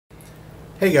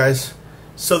Hey guys,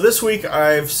 so this week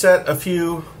I've set a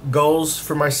few goals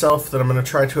for myself that I'm going to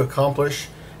try to accomplish,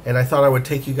 and I thought I would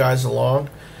take you guys along.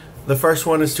 The first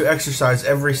one is to exercise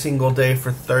every single day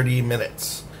for 30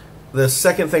 minutes. The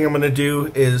second thing I'm going to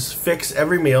do is fix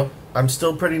every meal. I'm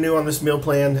still pretty new on this meal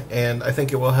plan, and I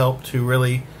think it will help to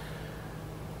really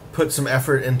put some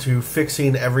effort into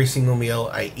fixing every single meal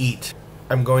I eat.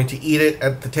 I'm going to eat it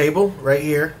at the table right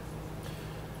here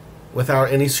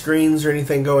without any screens or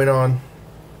anything going on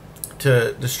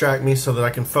to distract me so that I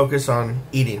can focus on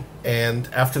eating. And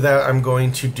after that, I'm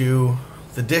going to do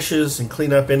the dishes and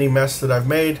clean up any mess that I've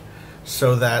made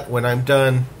so that when I'm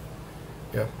done,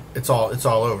 it's all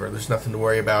over. There's nothing to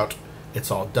worry about. It's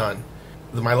all done.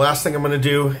 My last thing I'm going to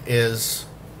do is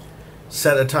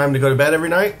set a time to go to bed every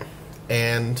night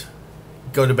and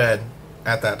go to bed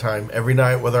at that time every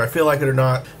night, whether I feel like it or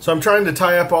not. So I'm trying to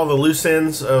tie up all the loose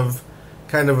ends of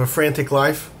kind of a frantic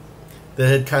life that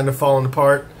had kind of fallen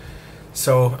apart.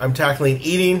 So I'm tackling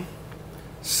eating,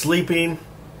 sleeping,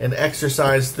 and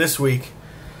exercise this week,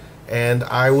 and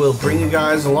I will bring you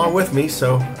guys along with me,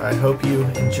 so I hope you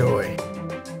enjoy.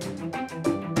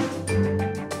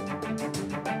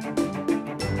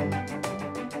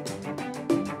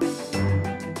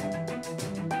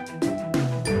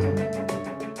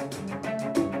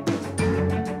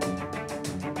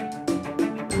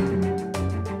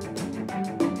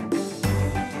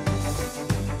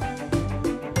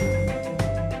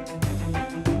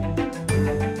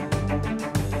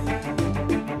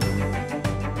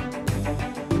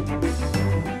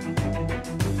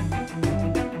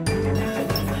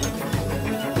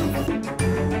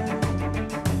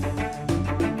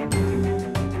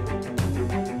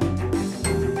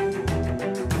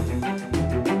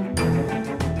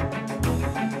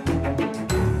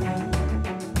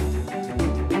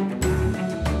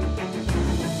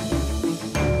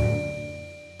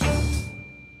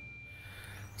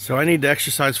 So I need to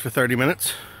exercise for 30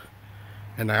 minutes,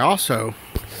 and I also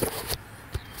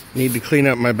need to clean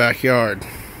up my backyard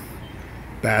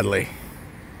badly.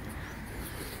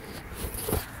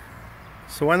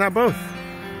 So why not both?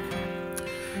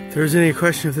 If there was any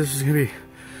question if this was going to be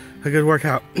a good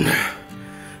workout,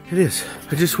 it is.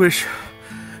 I just wish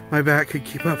my back could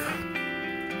keep up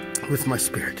with my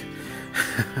spirit,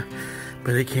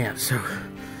 but it can't. So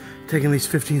taking these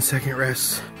 15-second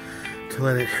rests to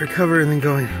let it recover and then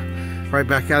going right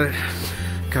back at it.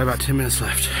 Got about 10 minutes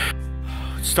left.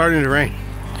 It's starting to rain,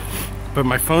 but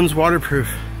my phone's waterproof,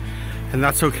 and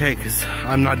that's okay because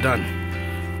I'm not done.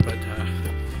 But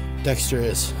Dexter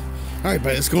is. All right,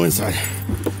 buddy, let's go inside.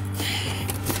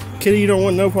 Kitty, you don't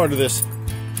want no part of this.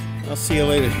 I'll see you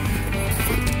later.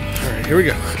 All right, here we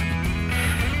go.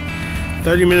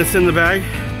 30 minutes in the bag.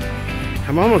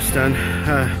 I'm almost done.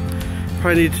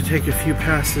 Probably need to take a few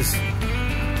passes.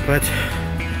 But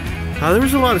there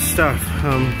was a lot of stuff.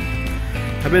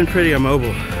 I've been pretty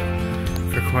immobile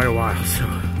for quite a while, so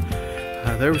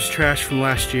there was trash from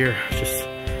last year, just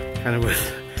kind of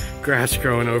with grass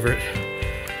growing over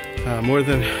it, more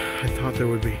than I thought there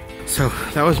would be. So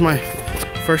that was my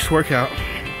first workout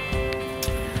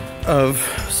of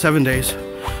 7 days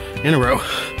in a row,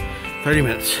 30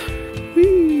 minutes.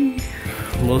 Whee!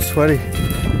 I'm a little sweaty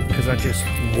because I just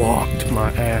walked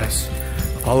my ass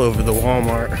all over the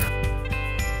Walmart.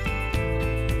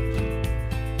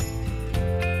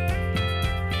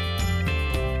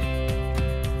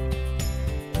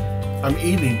 I'm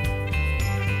eating.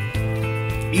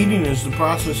 Eating is the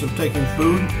process of taking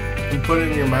food and putting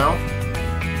it in your mouth,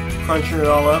 crunching it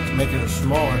all up, making it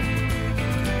smaller,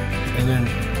 and then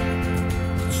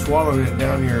swallowing it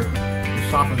down your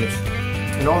esophagus.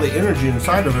 And all the energy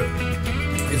inside of it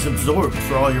is absorbed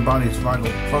for all your body's vital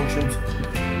functions.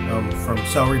 From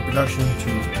cell reproduction to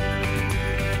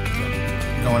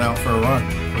going out for a run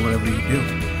or whatever you do.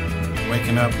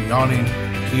 Waking up, yawning,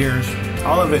 tears,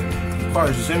 all of it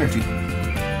requires this energy.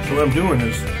 So what I'm doing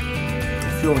is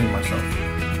fueling myself.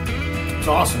 It's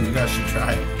awesome, you guys should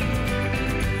try it.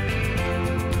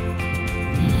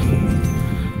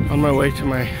 On my way to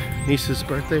my niece's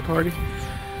birthday party,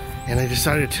 and I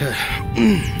decided to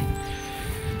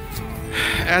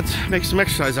make some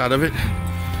exercise out of it.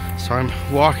 So I'm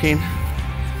walking.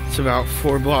 It's about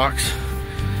 4 blocks.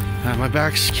 My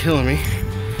back's killing me.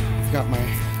 I've got my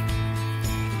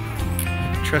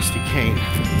trusty cane,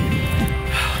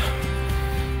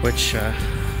 which I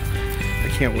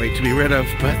can't wait to be rid of,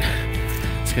 but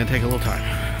it's gonna take a little time,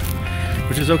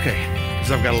 which is okay,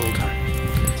 because I've got a little time.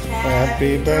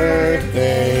 Happy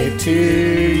birthday to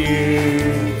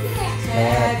you.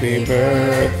 Happy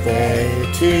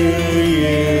birthday to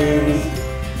you.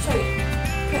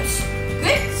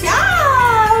 Good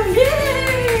job!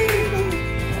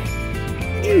 Yay!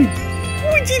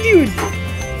 you doing?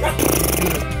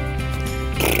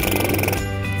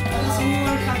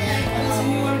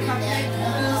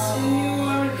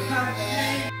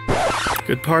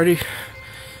 Good party.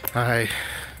 I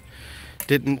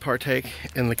didn't partake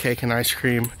in the cake and ice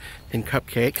cream and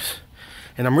cupcakes,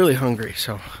 and I'm really hungry,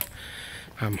 so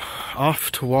I'm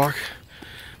off to walk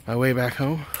my way back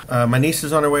home. My niece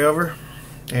is on her way over,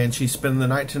 and she's spending the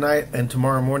night tonight, and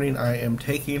tomorrow morning I am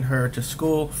taking her to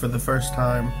school for the first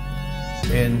time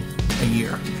in a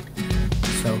year.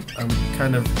 So I'm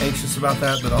kind of anxious about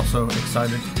that, but also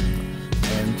excited.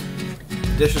 And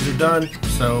dishes are done,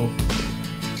 so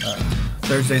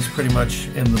Thursday's pretty much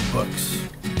in the books.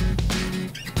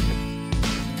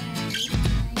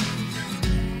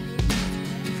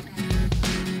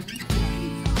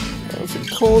 That's a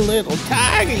cool little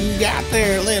tiger you got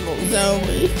there, little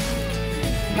Zoe.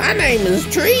 My name is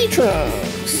Tree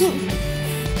Trunks.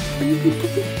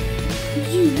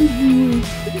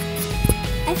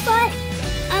 I thought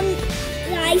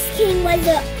the Ice King was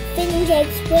a Finn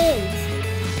Jake's twins.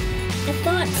 I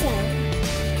thought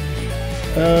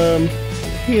so.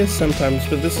 He is sometimes,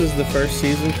 but this is the first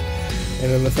season,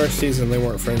 and in the first season they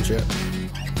weren't friends yet.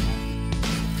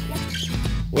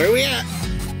 Where are we at?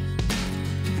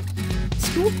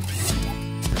 School.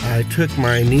 I took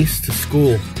my niece to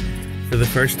school for the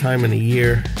first time in a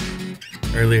year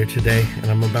earlier today, and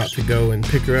I'm about to go and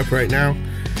pick her up right now.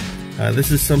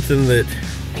 This is something that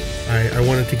I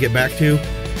wanted to get back to.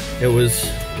 It was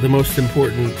the most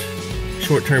important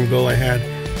short-term goal I had,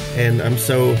 and I'm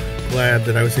so glad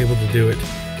that I was able to do it.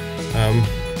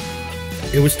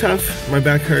 It was tough. My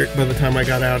back hurt by the time I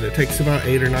got out. It takes about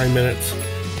 8 or 9 minutes,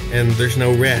 and there's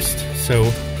no rest,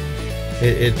 so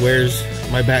it wears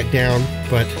my back down,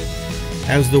 but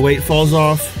as the weight falls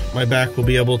off, my back will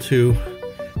be able to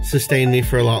sustain me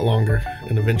for a lot longer,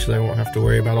 and eventually I won't have to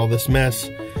worry about all this mess.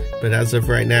 But as of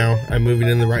right now, I'm moving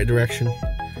in the right direction,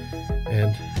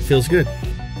 and it feels good.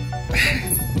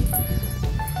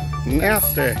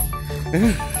 Nasty.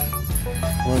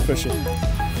 I want to push it.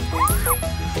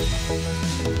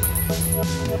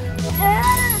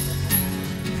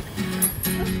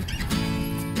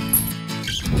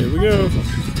 Here we go.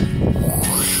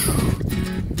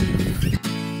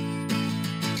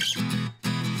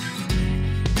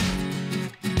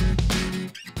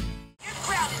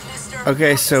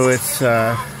 Okay, so it's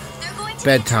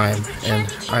bedtime,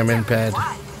 and I'm in bed.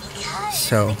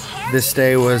 So this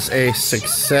day was a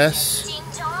success.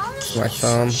 My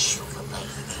thumb.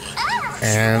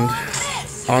 And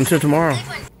on to tomorrow.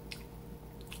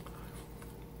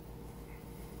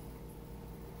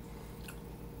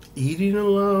 Eating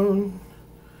alone,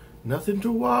 nothing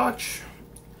to watch,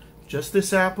 just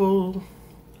this apple,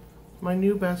 my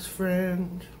new best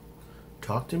friend.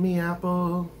 Talk to me,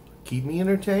 apple, keep me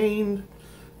entertained,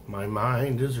 my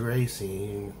mind is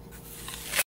racing.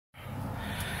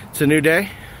 It's a new day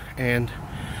and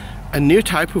a new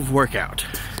type of workout.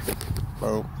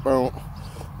 Boom, boom,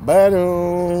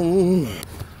 ba-doom,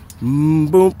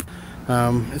 boom.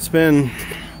 It's been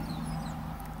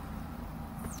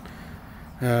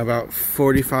about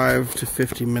 45 to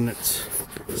 50 minutes,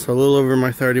 so a little over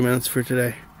my 30 minutes for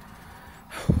today.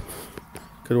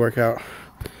 Good workout.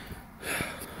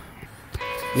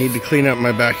 Need to clean up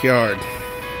my backyard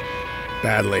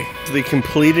badly. The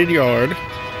completed yard,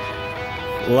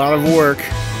 a lot of work,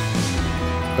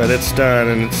 but it's done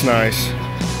and it's nice.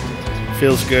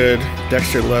 Feels good.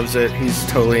 Dexter loves it. He's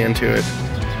totally into it.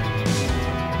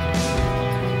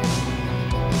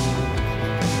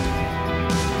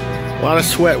 A lot of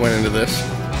sweat went into this.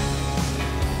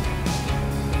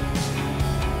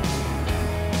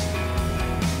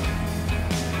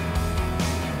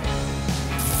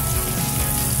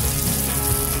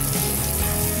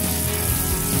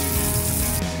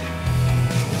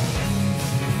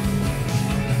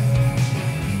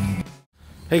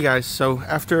 Hey guys, so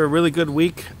after a really good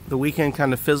week, the weekend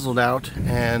kind of fizzled out,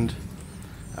 and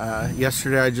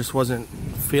yesterday I just wasn't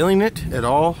feeling it at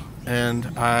all,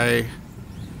 and I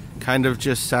kind of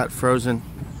just sat frozen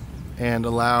and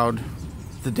allowed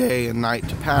the day and night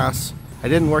to pass. I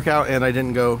didn't work out and I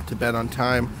didn't go to bed on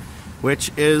time,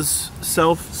 which is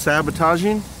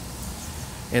self-sabotaging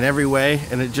in every way,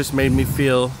 and it just made me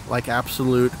feel like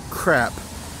absolute crap.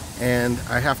 And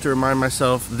I have to remind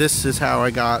myself, this is how I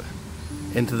got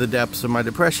into the depths of my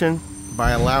depression,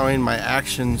 by allowing my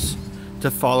actions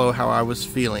to follow how I was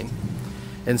feeling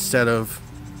instead of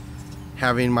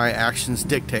having my actions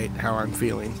dictate how I'm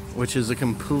feeling, which is a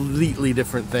completely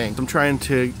different thing. I'm trying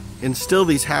to instill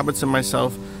these habits in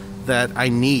myself that I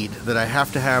need, that I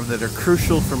have to have, that are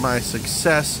crucial for my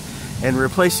success, and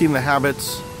replacing the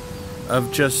habits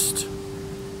of just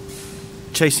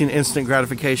chasing instant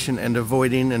gratification and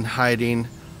avoiding and hiding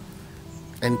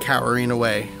and cowering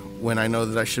away when I know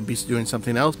that I should be doing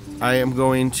something else. I am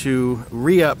going to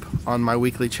re-up on my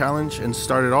weekly challenge and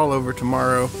start it all over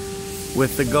tomorrow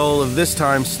with the goal of this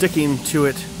time sticking to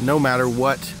it no matter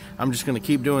what. I'm just going to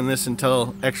keep doing this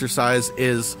until exercise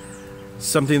is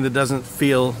something that doesn't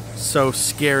feel so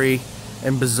scary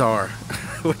and bizarre,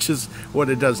 which is what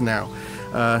it does now,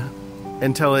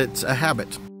 until it's a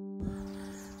habit.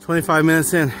 25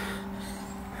 minutes in.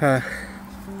 I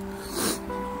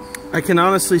can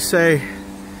honestly say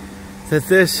that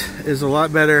this is a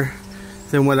lot better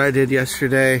than what I did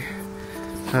yesterday.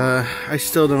 I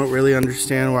still don't really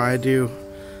understand why I do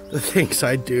the things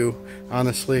I do,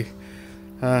 honestly.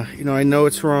 You know, I know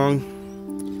it's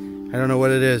wrong. I don't know what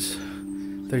it is.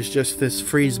 There's just this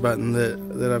freeze button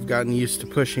that I've gotten used to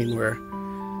pushing, where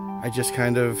I just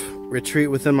kind of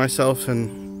retreat within myself,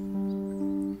 and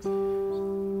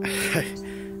I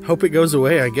hope it goes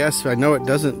away, I guess. I know it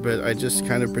doesn't, but I just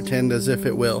kind of pretend as if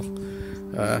it will.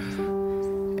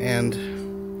 And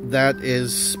that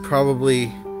is probably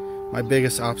my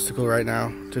biggest obstacle right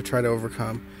now to try to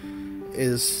overcome,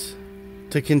 is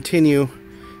to continue.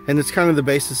 And it's kind of the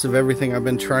basis of everything I've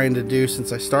been trying to do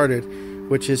since I started,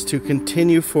 which is to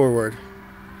continue forward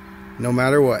no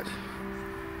matter what,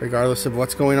 regardless of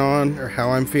what's going on or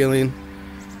how I'm feeling,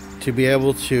 to be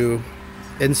able to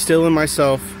instill in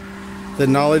myself the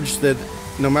knowledge that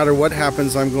no matter what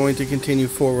happens, I'm going to continue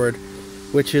forward,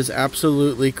 which is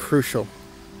absolutely crucial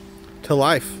to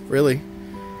life, really,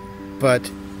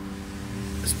 but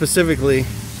specifically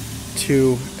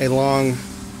to a long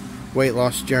weight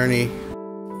loss journey.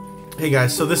 Hey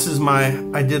guys, so this is my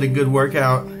I did a good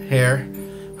workout hair.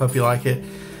 Hope you like it.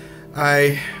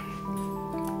 I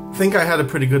think I had a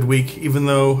pretty good week, even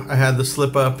though I had the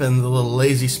slip up and the little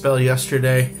lazy spell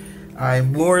yesterday. I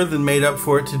more than made up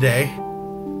for it today.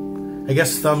 I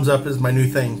guess thumbs up is my new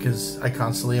thing because I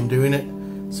constantly am doing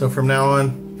it. So from now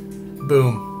on,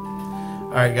 boom.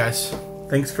 Alright guys,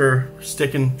 thanks for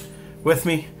sticking with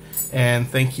me, and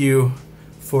thank you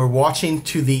for watching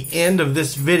to the end of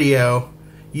this video.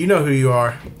 You know who you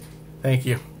are. Thank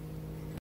you.